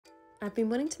I've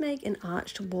been wanting to make an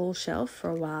arched wall shelf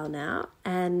for a while now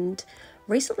and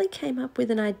recently came up with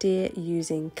an idea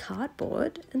using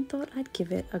cardboard and thought I'd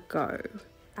give it a go.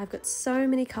 I've got so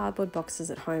many cardboard boxes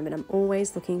at home and I'm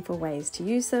always looking for ways to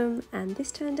use them, and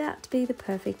this turned out to be the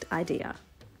perfect idea.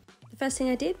 The first thing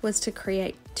I did was to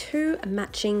create 2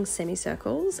 matching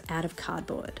semicircles out of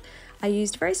cardboard. I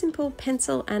used a very simple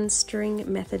pencil and string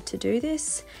method to do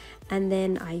this, and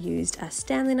then I used a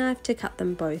Stanley knife to cut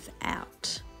them both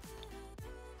out.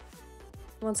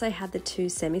 Once I had the 2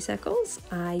 semicircles,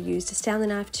 I used a Stanley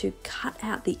knife to cut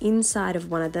out the inside of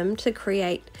one of them to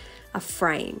create a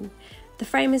frame. The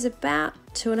frame is about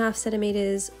 2.5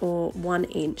 centimeters or 1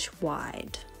 inch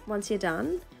wide. Once you're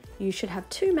done, you should have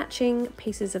 2 matching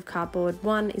pieces of cardboard.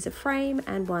 One is a frame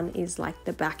and one is like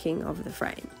the backing of the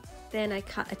frame. Then I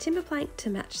cut a timber plank to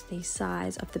match the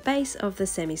size of the base of the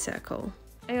semicircle.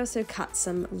 I also cut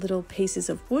some little pieces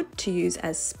of wood to use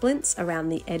as splints around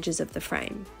the edges of the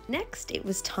frame. Next, it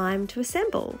was time to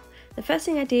assemble. The first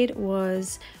thing I did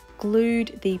was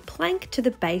glued the plank to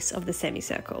the base of the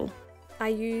semicircle. I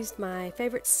used my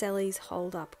favourite Selleys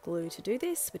Hold Up glue to do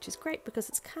this, which is great because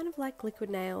it's kind of like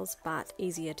liquid nails but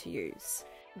easier to use.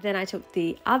 Then I took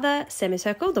the other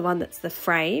semicircle, the one that's the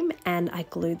frame, and I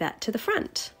glued that to the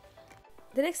front.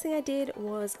 The next thing I did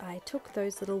was I took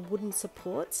those little wooden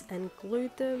supports and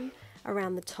glued them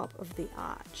around the top of the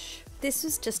arch. This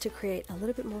was just to create a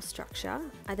little bit more structure.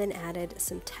 I then added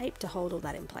some tape to hold all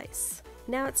that in place.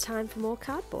 Now it's time for more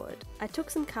cardboard. I took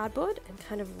some cardboard and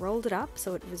kind of rolled it up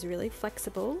so it was really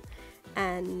flexible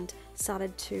and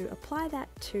started to apply that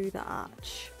to the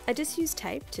arch. I just used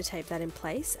tape to tape that in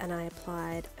place, and I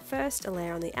applied first a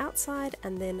layer on the outside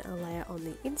and then a layer on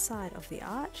the inside of the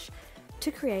arch to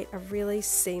create a really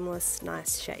seamless,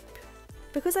 nice shape.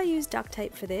 Because I used duct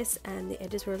tape for this and the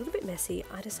edges were a little bit messy,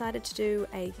 I decided to do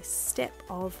a step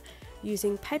of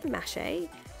using paper mache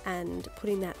and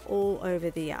putting that all over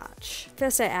the arch.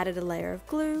 First I added a layer of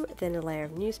glue, then a layer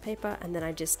of newspaper, and then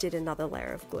I just did another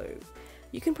layer of glue.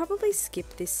 You can probably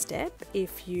skip this step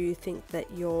if you think that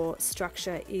your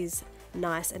structure is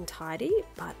nice and tidy,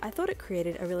 but I thought it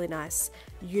created a really nice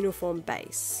uniform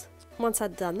base. Once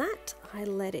I'd done that, I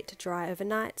let it dry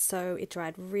overnight so it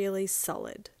dried really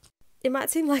solid. It might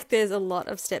seem like there's a lot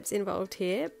of steps involved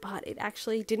here, but it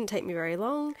actually didn't take me very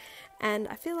long, and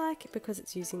I feel like because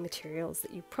it's using materials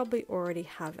that you probably already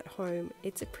have at home,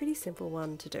 it's a pretty simple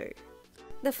one to do.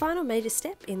 The final major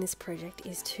step in this project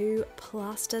is to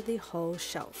plaster the whole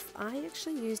shelf. I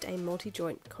actually used a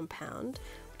multi-joint compound,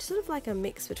 which is sort of like a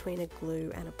mix between a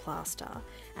glue and a plaster,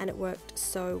 and it worked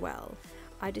so well.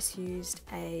 I just used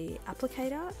a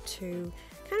applicator to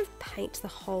kind of paint the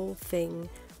whole thing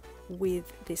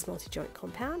with this multi-joint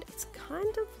compound. It's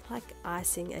kind of like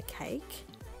icing a cake.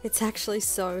 It's actually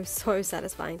so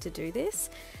satisfying to do this.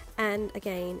 And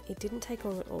again, it didn't take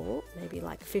long at all, maybe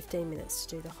like 15 minutes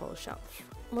to do the whole shelf.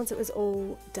 Once it was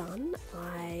all done,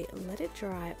 I let it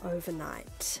dry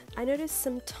overnight. I noticed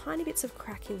some tiny bits of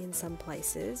cracking in some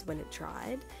places when it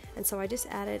dried, and so I just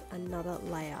added another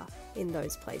layer in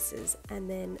those places and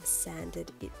then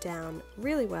sanded it down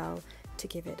really well to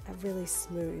give it a really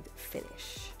smooth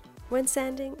finish. When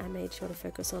sanding, I made sure to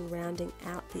focus on rounding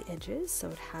out the edges so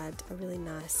it had a really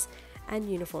nice and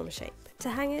uniform shape. To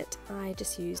hang it, I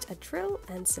just used a drill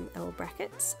and some L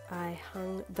brackets. I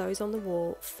hung those on the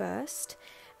wall first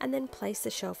and then placed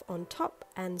the shelf on top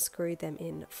and screwed them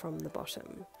in from the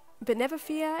bottom. But never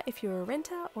fear, if you're a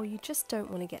renter or you just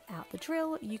don't want to get out the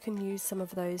drill, you can use some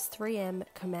of those 3M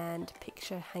Command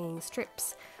picture hanging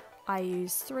strips. I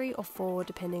use 3 or 4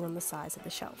 depending on the size of the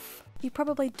shelf. You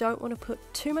probably don't want to put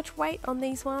too much weight on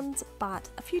these ones, but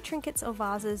a few trinkets or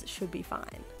vases should be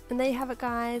fine. And there you have it,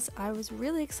 guys. I was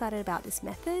really excited about this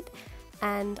method,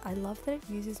 and I love that it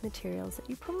uses materials that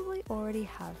you probably already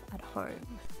have at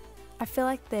home. I feel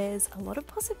like there's a lot of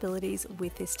possibilities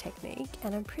with this technique,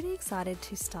 and I'm pretty excited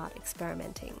to start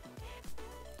experimenting.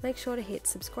 Make sure to hit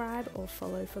subscribe or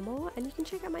follow for more, and you can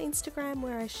check out my Instagram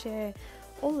where I share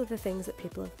all of the things that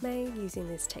people have made using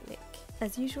this technique.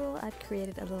 As usual, I've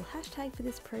created a little hashtag for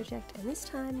this project, and this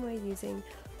time we're using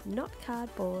not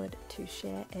cardboard to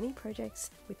share any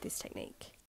projects with this technique.